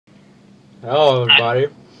Hello everybody,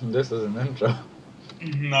 this is an intro.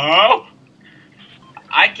 No.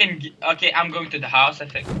 I can. Okay, I'm going to the house. I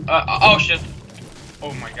think. Oh shit.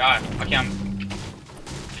 Oh my god. Okay, I'm.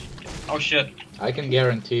 Oh shit. I can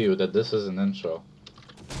guarantee you that this is an intro.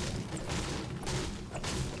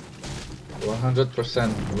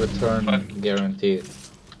 100% return guaranteed.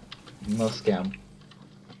 No scam.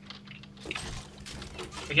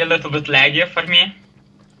 Okay, a little bit laggy for me.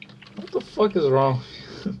 What the fuck is wrong?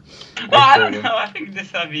 Oh, I don't know. I think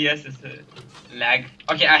this OBS is lag.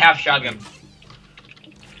 Okay, I have shotgun.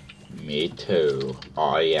 Me too.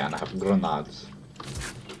 Oh yeah, and I have grenades.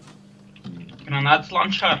 Grenades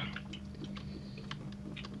launcher.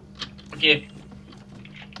 Okay.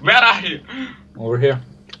 Where are you? Over here.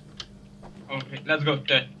 Okay, let's go.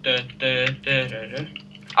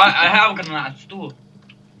 I have grenades too.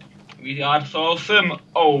 We are so sim.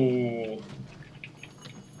 Oh.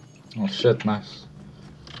 Oh shit, nice.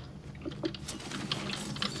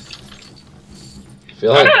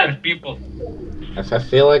 Where are people? I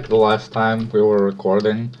feel like the last time we were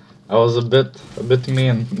recording, I was a bit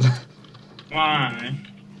mean. Why?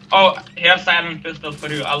 Oh, here's silent pistol for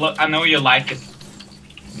you. I know you like it.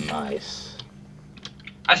 Nice.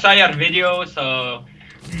 I saw your video, so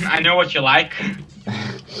I know what you like.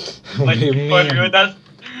 What do you mean? For you, that's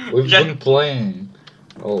We've just been playing.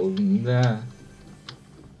 Oh, nah.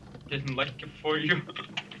 didn't like it for you.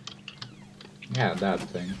 Yeah, that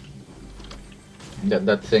thing.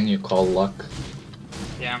 That thing you call luck.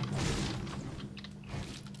 Yeah.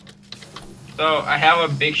 So I have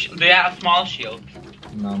a big shield. Do you have a small shield?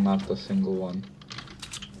 No, not a single one.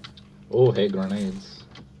 Oh, hey, grenades.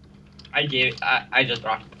 I just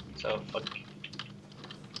dropped it, so fuck.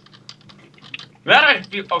 Where are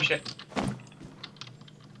you? Oh shit.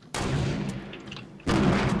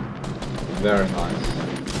 Very nice.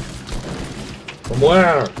 From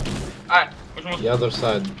where? Which one? The other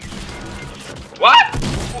side. What?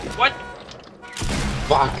 What?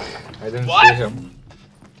 Fuck! I didn't What? see him.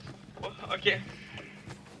 Okay.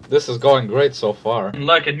 This is going great so far.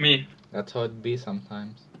 Look at me. That's how it be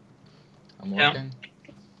sometimes. I'm Yeah. working.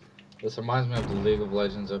 This reminds me of the League of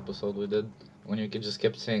Legends episode we did, when you just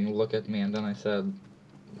kept saying, "Look at me," and then I said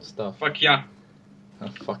stuff. Fuck yeah.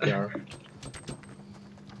 Fuck yeah.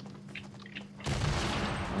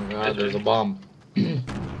 Oh god, there's a bomb.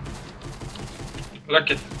 Look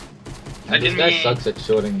at. And this guy sucks at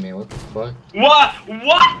shooting me, what the fuck? What?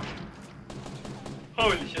 What?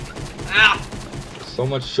 Holy shit. Ah! So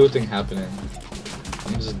much shooting happening.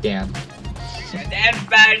 I'm just dance. Dance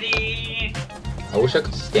buddy! I wish I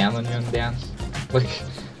could stand on you and dance.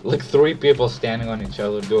 Like 3 people standing on each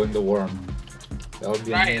other doing the worm. That would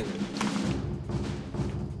be amazing.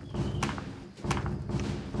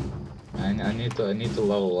 I need to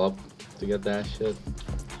level up to get that shit.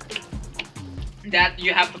 That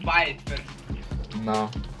you have to buy it first. No.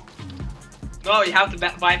 No, you have to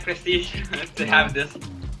buy prestige to have this.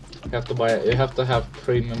 You have to buy it. You have to have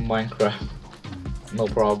premium Minecraft. No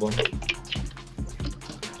problem.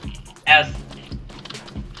 S.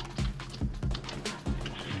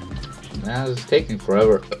 Nah, it's taking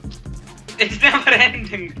forever. It's never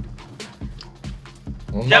ending.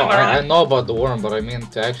 Well, no, I know about the worm, but I mean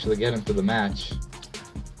to actually get into the match.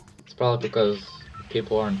 It's probably because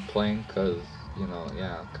people aren't playing, cause you know,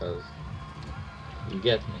 yeah, cause you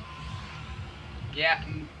get me. Yeah,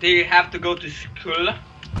 they have to go to school.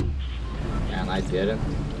 And I didn't.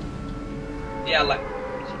 Yeah, like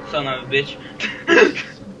son of a bitch.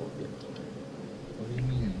 What do you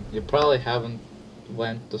mean? You probably haven't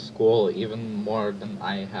went to school even more than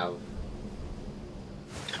I have.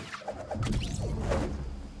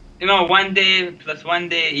 You know, 1 day plus 1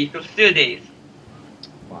 day equals 2 days.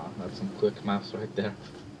 Wow, that's some quick maths right there.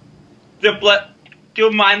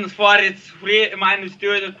 2 minus 4 is 3 minus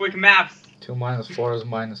 2 is quick maths. 2 minus 4 is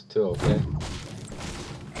minus 2, okay?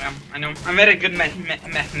 I know. I'm very good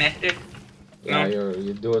mathematics. Yeah, No.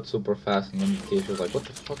 you do it super fast, and then the teacher's like, "What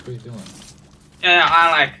the fuck are you doing?" Yeah,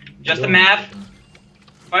 I like just a Doing math. something.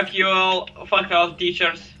 Fuck you all. Fuck all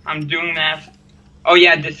teachers. I'm doing math. Oh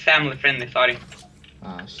yeah, this family friendly. Sorry.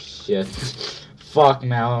 Ah, shit. Fuck,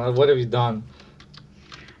 man, what have you done?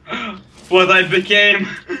 What I became.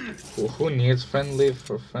 Who needs friendly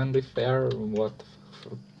fare? What?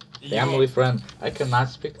 Family friend. I cannot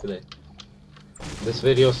speak today. This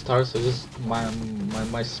video starts with just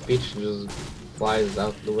my speech just flies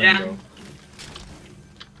out the window.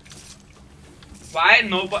 Yeah.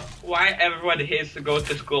 Why everybody hates to go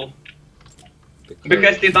to school?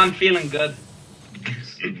 Because they don't feeling good.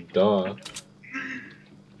 Duh.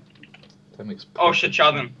 That makes Oh shit,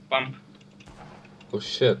 shotgun. Bump. Oh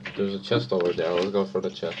shit, there's a chest over there. Let's go for the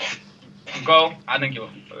chest. Go. I don't give a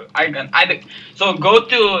fuck. So go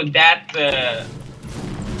to that.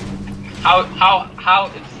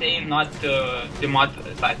 How it's saying not to the mod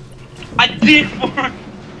side. I did for.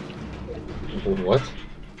 What?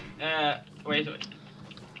 Wait.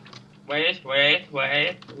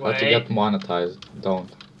 How to get monetized?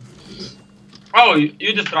 Don't. Oh,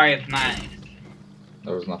 you destroy it. Nice.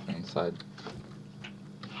 There was nothing inside.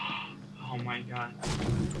 Oh my god.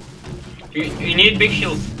 You need big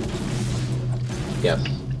shields. Yes.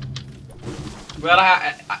 Well,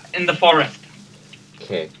 in the forest.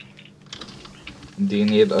 Okay. Do you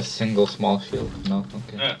need a single small shield? No?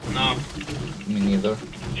 Okay. No. Me neither.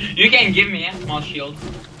 You can give me a small shield.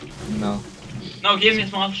 No. No, give me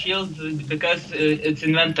small shields because it's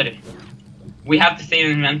inventory. We have to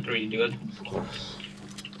save inventory, dude. Of course.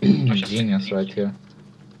 Genius right here.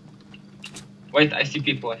 Wait, I see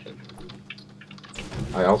people, I think.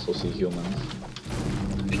 I also see humans.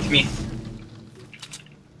 It's me.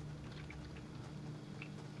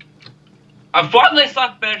 I thought I saw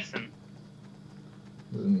a person.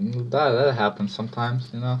 That happens sometimes,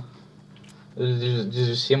 you know. Did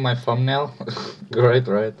you see my thumbnail? Great,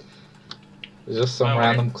 right? It's just some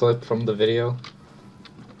random clip from the video.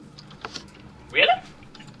 Really?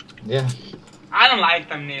 Yeah. I don't like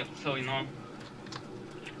thumbnails, so you know.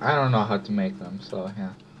 I don't know how to make them, so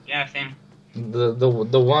yeah. Yeah, same.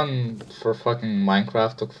 The one for fucking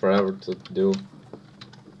Minecraft took forever to do.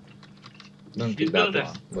 Didn't take that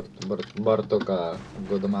long, but it took a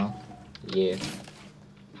good amount. Yeah.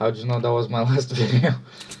 How'd you know that was my last video?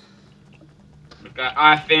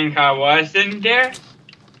 I think I was in there.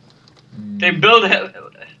 They build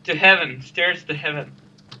to heaven, stairs to heaven.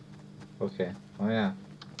 Okay. Oh yeah.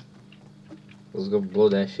 Let's go blow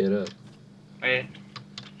that shit up. Wait.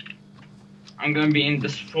 I'm gonna be in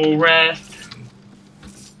this forest.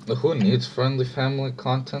 Who needs friendly family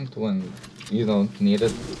content when you don't need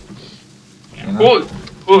it? You know?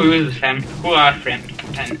 Who is family? Who are friends?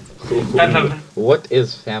 What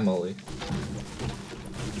is family?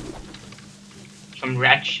 Some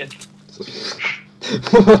rat shit.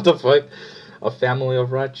 What the fuck? A family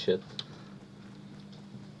of rat shit.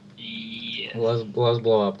 Yes. Let's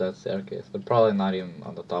blow up that staircase. They're probably not even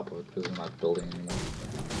on the top of it because we're not building anymore.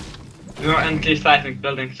 We're anti-seismic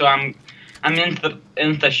building, so I'm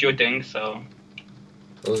into shooting, so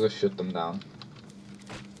Let's go shoot them down.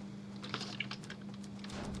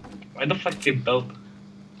 why the fuck they build?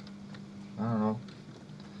 I don't know.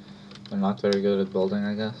 They're not very good at building,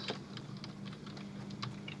 I guess.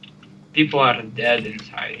 People are dead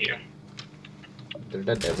inside here. They're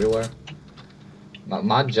dead everywhere.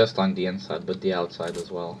 Not just on the inside, but the outside as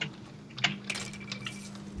well.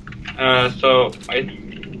 So wait.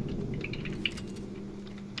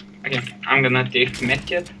 Okay, I'm gonna take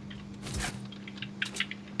medkit.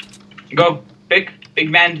 Go pick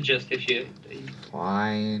bandages if you.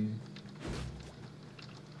 Fine.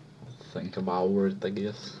 I'll think about it, I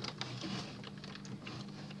guess.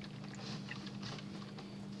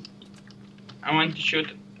 I want to shoot.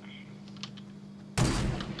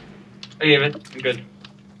 Okay, but good.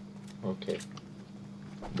 Okay.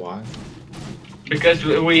 Why? Because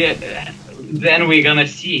we then we're gonna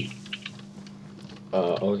see.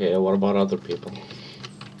 Okay, what about other people?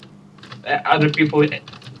 Other people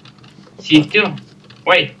see too.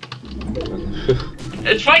 Wait.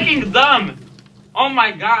 It's fucking dumb! Oh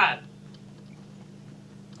my god!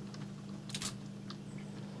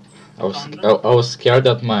 I was scared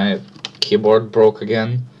that my keyboard broke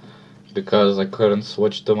again because I couldn't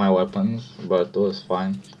switch to my weapons, but it was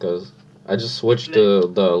fine because I just switched to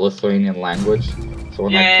the Lithuanian language. So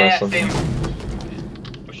when I press something.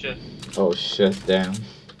 Same. Oh shit. Oh shit! Damn.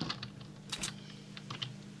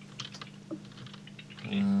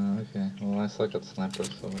 Okay. Well, I suck at snipers,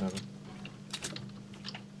 so whatever.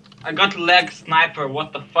 I got leg sniper.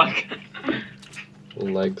 What the fuck?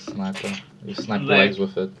 Leg sniper. You snipe legs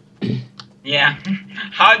with it. Yeah.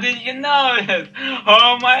 How did you know it?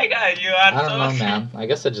 Oh my god, you are so. I don't know, man. I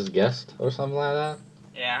guess I just guessed or something like that.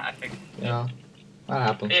 Yeah, I think. You know, that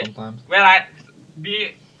happens sometimes. Well,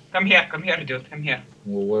 come here, dude, come here.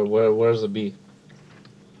 Where's the bee?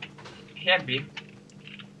 Here, B.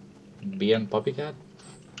 Bee and Puppy Cat?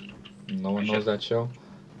 No one knows that show.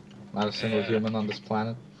 Not a single human on this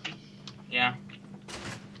planet. Yeah.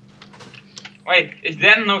 Wait, is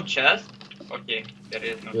there no chest? Okay, there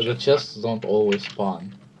is no chest. The chests don't always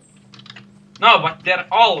spawn. No, but there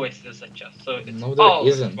always is a chest, so it's no, there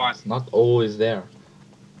always isn't. Spawn. It's not always there.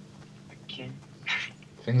 Okay.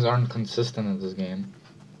 Things aren't consistent in this game.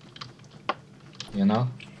 You know?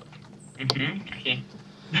 Okay.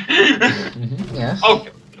 Yes. Oh,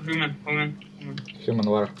 human. Human,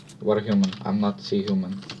 what human? I'm not see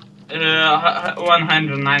human.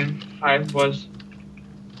 195 was.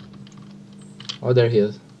 Oh, there he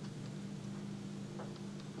is.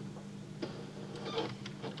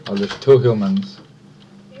 Oh, there's two humans.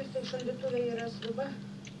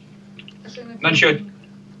 Don't shoot.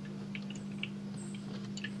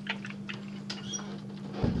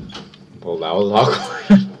 Well, that was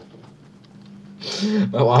awkward.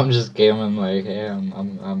 My mom just came and like, hey,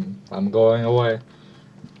 I'm going away.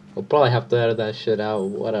 We'll probably have to edit that shit out.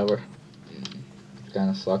 Whatever. Kind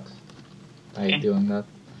of sucks. I hate doing that.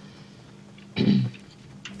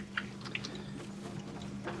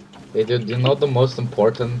 Hey, dude, you know the most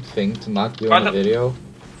important thing to not do in a video?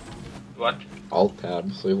 What? Alt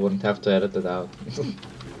tab, so you wouldn't have to edit it out.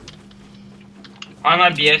 On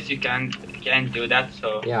OBS you can't do that,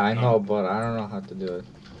 so. Yeah, I know, but I don't know how to do it.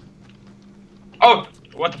 Oh,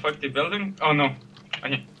 what the fuck? The building? Oh no.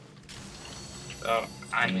 Okay. So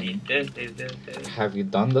I need this. Have you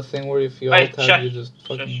done the thing where if you alt tab, you just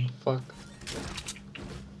fucking fuck?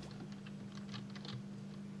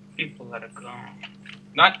 People let it go.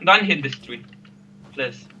 Don't hit this tree,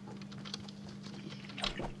 please.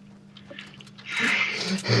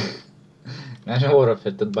 Imagine I would have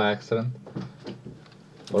hit it by accident.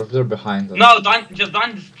 What if they're behind us? No, don't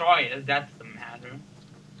destroy it. That's the matter.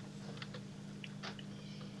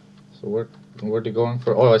 So where are they going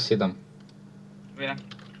for? Oh, I see them. Yeah.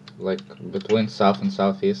 Like between south and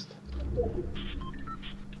southeast.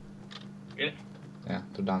 Yeah. Yeah,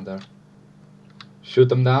 they're down there. Shoot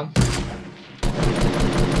them down.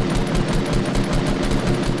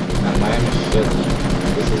 Man, my aim is shit.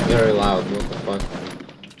 This is very loud. What the fuck?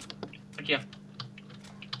 Okay.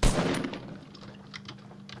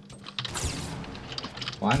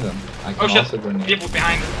 Find them. I can Oh shit! also grenade. People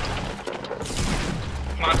behind us.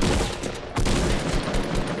 Come on.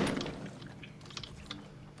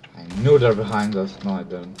 I knew they're behind us. No, I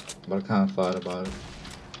didn't. But I kind of thought about it.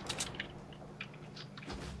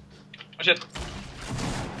 Oh shit!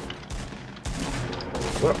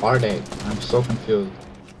 Where are they? I'm so confused.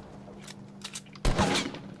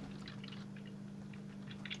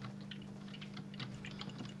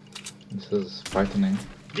 This is frightening.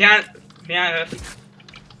 Behind us.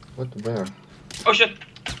 What? Where? Oh shit!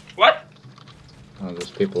 What? Oh,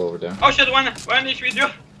 there's people over there. Oh shit! One HP do.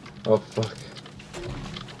 Oh fuck.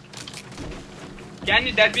 Can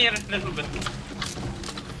you dead me a little bit?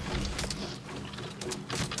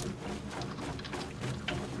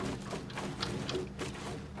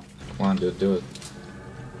 Come on, dude, do it.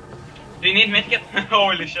 Do you need medkit?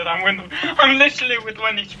 Holy shit! I'm literally with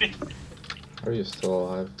 1 HP. How are you still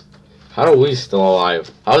alive? How are we still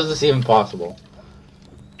alive? How is this even possible?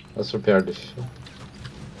 Let's repair this shit.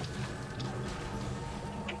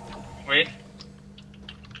 Wait.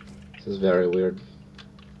 This is very weird.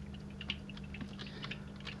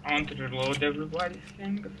 I want to reload everybody's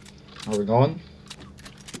thing. Are we going?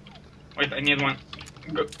 Wait, I need one.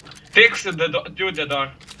 Go. Fix the door. Do the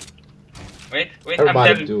door. Wait, Everybody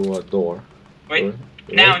I'm telling. do a door. Wait. Door.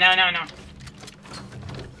 Now.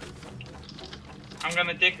 I'm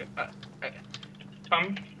gonna take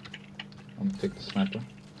pump. I'm gonna take the sniper.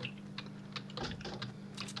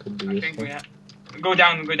 Could be I think useful. we have. Go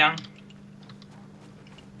down.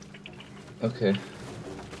 Okay.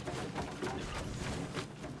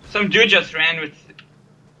 Some dude just ran with.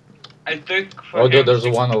 I took. For Oh, him dude, there's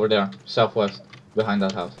to- one over there, southwest, behind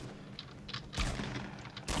that house.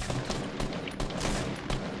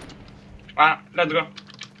 Let's go.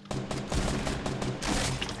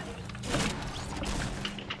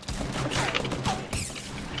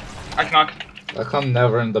 I knocked. I come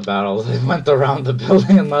never in the battles. They went around the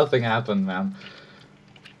building and nothing happened, man.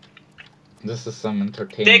 This is some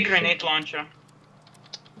entertainment. Take grenade launcher.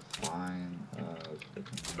 Fine.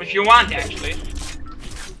 If you want, actually.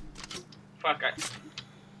 Fuck it.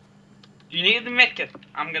 You need the medkit.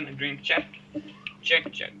 I'm gonna drink. Check.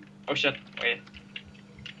 Oh shit. Wait.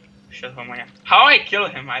 Shit. Oh my god. How I kill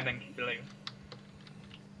him? I didn't kill him.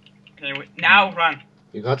 Okay. Wait. Now run.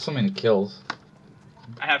 You got so many kills.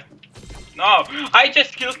 I have. No. I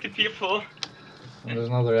just killed the people. Oh, there's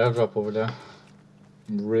another airdrop over there.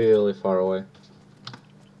 Really far away.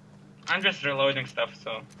 I'm just reloading stuff.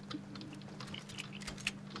 So.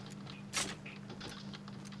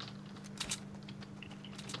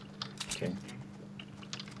 Okay.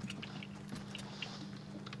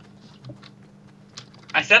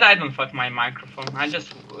 I said I don't fuck my microphone. I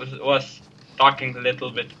just was talking a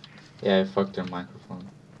little bit. Yeah, I fucked your microphone.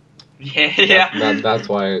 Yeah. That's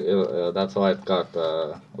why it got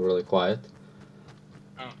really quiet.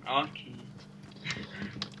 Oh, okay.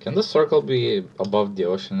 Can the circle be above the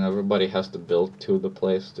ocean? Everybody has to build to the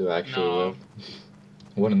place to actually No. live.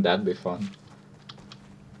 Wouldn't that be fun?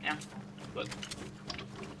 Yeah. But.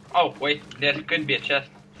 Oh wait, there could be a chest.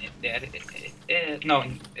 There. No.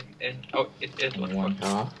 Oh, it is. What? One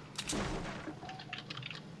half.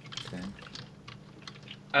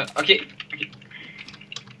 Okay. Okay.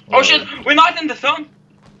 Oh shit! We're not in the zone.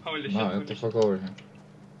 Holy shit! No, Holy get the shit. fuck over here.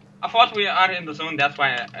 I thought we are in the zone. That's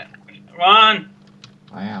why. Run!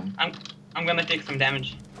 I am. I'm gonna take some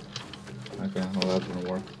damage. Okay, well that didn't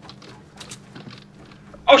work.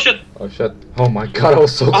 Oh shit! Oh shit. Oh my god, I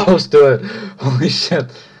was so close to it. Holy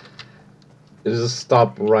shit. It just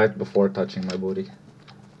stopped right before touching my booty.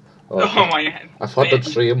 Oh my god. I thought the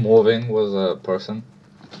tree moving was a person.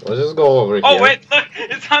 Let's just go over here. Oh wait, look!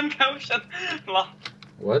 It's on the ocean! Look.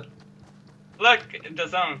 What? Look, the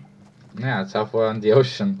zone. Yeah, it's halfway on the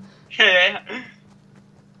ocean. Yeah.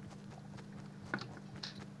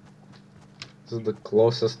 This is the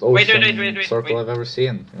closest ocean wait, circle I've ever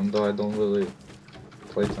seen, even though I don't really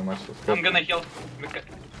play too much with I'm Fortnite. gonna heal because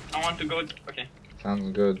I want to go. Okay.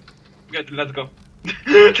 Sounds good. Good, let's go.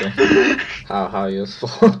 Okay. How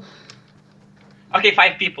useful? Okay,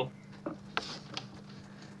 5 people.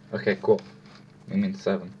 Okay, cool. You mean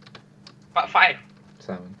 7. 5.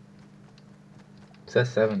 7. It says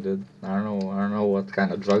 7, dude. I don't know what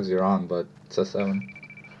kind of drugs you're on, but it says 7.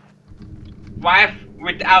 5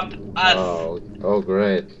 without us. Oh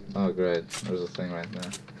great. Oh great. There's a thing right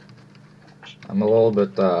there. I'm a little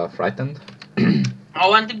bit frightened. I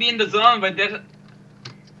want to be in the zone, but there's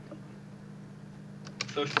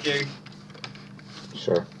so scary.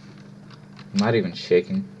 Sure. I'm not even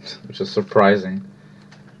shaking, which is surprising.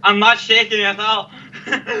 I'm not shaking at all.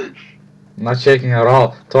 I'm not shaking at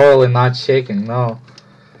all. Totally not shaking, no.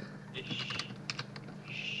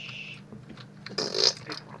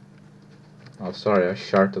 Oh, sorry, I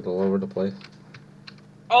sharted all over the place.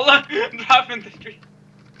 Oh look, drop in the street.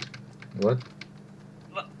 What?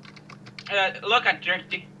 Look at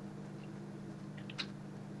Dirty.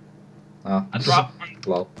 Oh. A drop on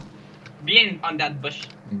Lol. being on that bush.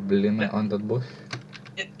 Blame on that bush?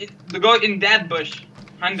 To go in that bush.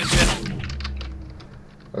 100%.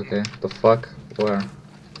 Okay, the fuck? Where?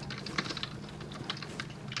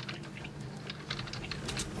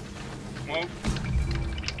 Move.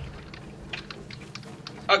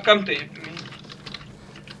 Oh, come to me.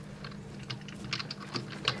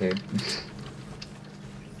 Okay.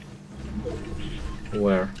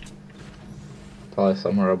 Where? Probably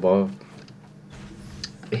somewhere above.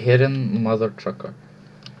 Hidden mother trucker.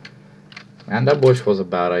 And that bush was a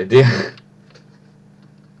bad idea.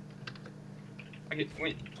 Okay,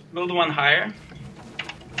 wait. Build one higher.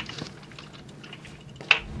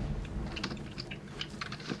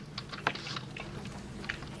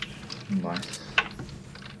 Nice.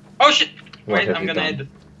 Oh shit! What Wait, have I'm you gonna done? edit.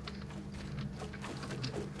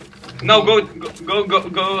 No,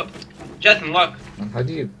 go. Justin, look. And how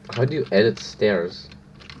do you edit stairs?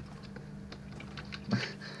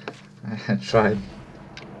 I tried.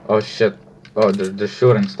 Oh shit. Oh, they're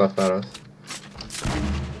shooting stuff at us.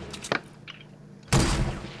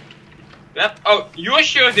 Yep. Oh, you're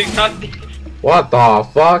shooting, not the... What the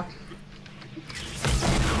fuck?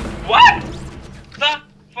 What? The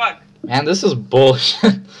fuck? Man, this is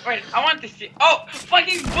bullshit. Wait, I want to see. Oh,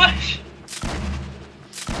 fucking bush!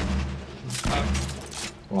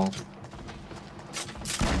 Well.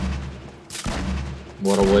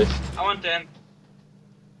 What a waste. I want to end.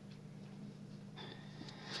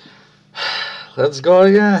 Let's go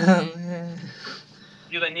again.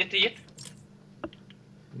 Do I need to eat?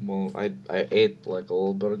 Well, I ate like a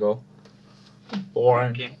little bit ago.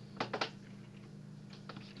 Boring. Okay.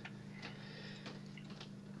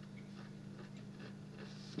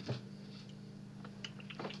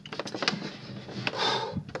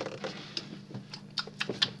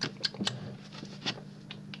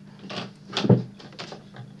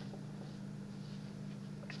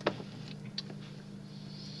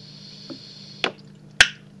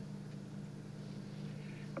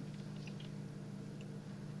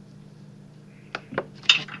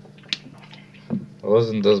 It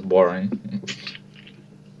wasn't this boring.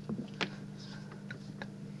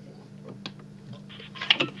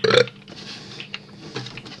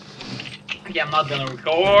 Okay, I'm not gonna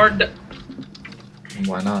record.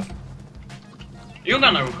 Why not? You're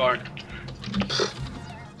gonna record.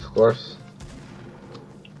 Of course.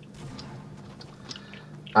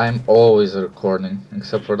 I'm always recording,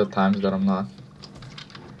 except for the times that I'm not.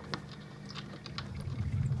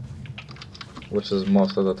 Which is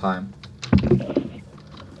most of the time.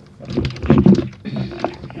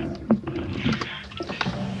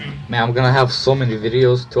 Man, I'm gonna have so many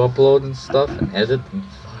videos to upload and stuff and edit and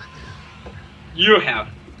fuck. You have.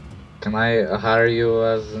 Can I hire you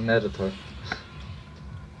as an editor?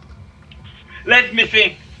 Let me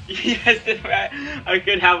think. Yes, if I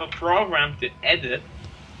could have a program to edit.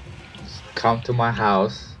 Just come to my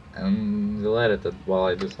house and you'll edit it while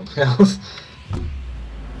I do something else.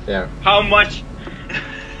 There. How much?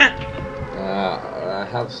 I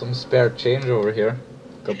have some spare change over here.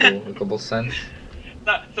 A couple cents.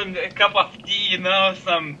 A cup of tea, you know,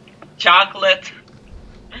 some chocolate.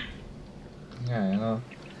 Yeah, you know.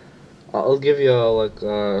 I'll give you like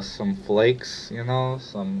some flakes, you know,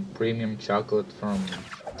 some premium chocolate from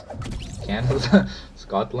Canada,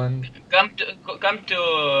 Scotland. Come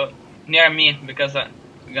to near me because I'm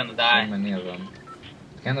gonna die. So many of them.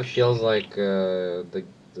 Kind of feels like the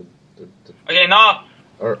Okay, no.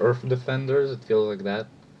 Earth Defenders. It feels like that.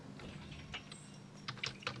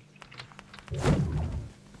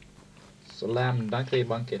 Salam dunkety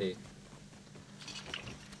bunkety.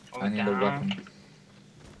 I need a weapon.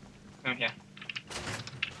 Come here.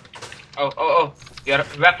 Oh, your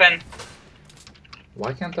weapon.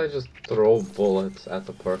 Why can't I just throw bullets at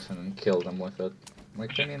the person and kill them with it?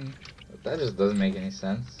 Like, I mean, that just doesn't make any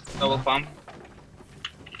sense. Double pump.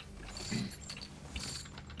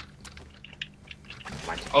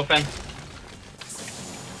 Open.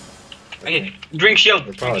 Okay, drink shield.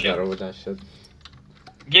 You're Drink probably shield. better with that shit.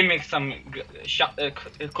 Give me some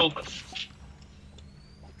cool.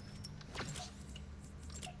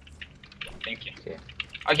 Thank you. Okay.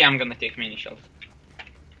 Okay, I'm gonna take mini shells.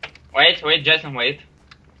 Wait, Jason, wait.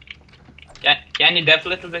 Can you depth a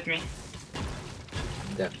little bit me?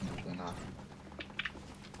 Definitely not.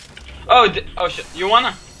 Oh shit, you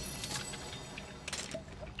wanna?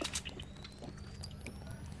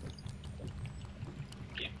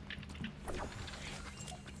 Okay.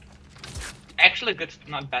 Actually, good,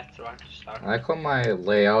 not bad start. I like how my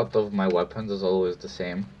layout of my weapons is always the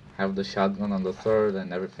same. Have the shotgun on the third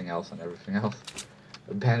and everything else.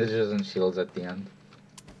 Bandages and shields at the end.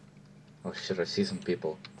 Oh shit, I see some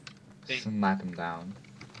people. Snipe them down.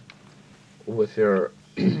 With your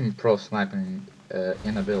pro sniping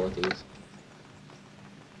inabilities.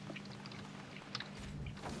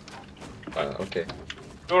 Okay.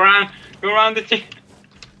 Go around the team.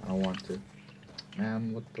 I don't want to.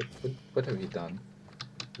 Man, what have you done?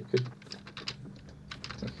 You could...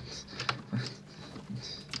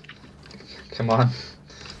 Come on.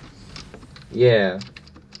 Yeah.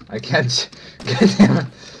 I can't... God damn it.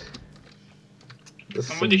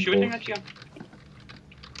 Somebody shooting at you?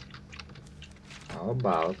 How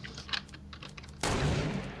about...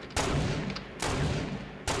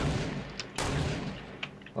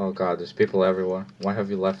 Oh god, there's people everywhere. Why have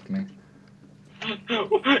you left me?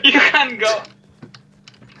 You can't go.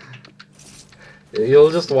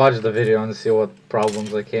 You'll just watch the video and see what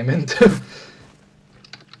problems I came into.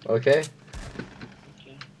 Okay?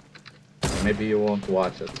 Maybe you won't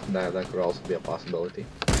watch it. That could also be a possibility.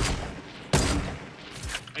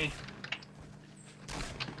 Hey.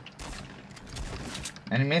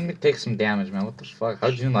 And it made me take some damage, man. What the fuck?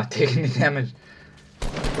 How'd you not take any damage?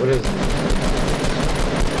 What is it?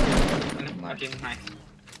 Okay, nice.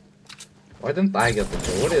 Why didn't I get the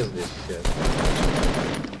kill? What is this shit?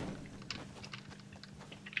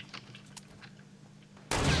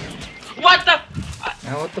 What the?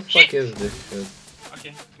 Man, what the fuck is this shit?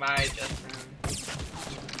 Okay, bye, Justin.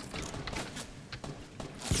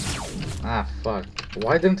 Ah, fuck.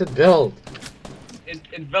 Why didn't it build?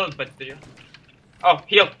 It built, but did you? Oh,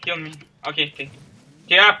 heal me. Okay.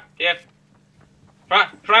 Here.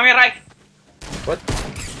 From your right. What?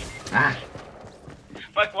 Ah.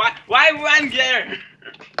 But why one gear?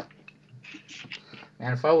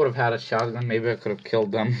 Man, if I would have had a shotgun, maybe I could have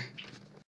killed them.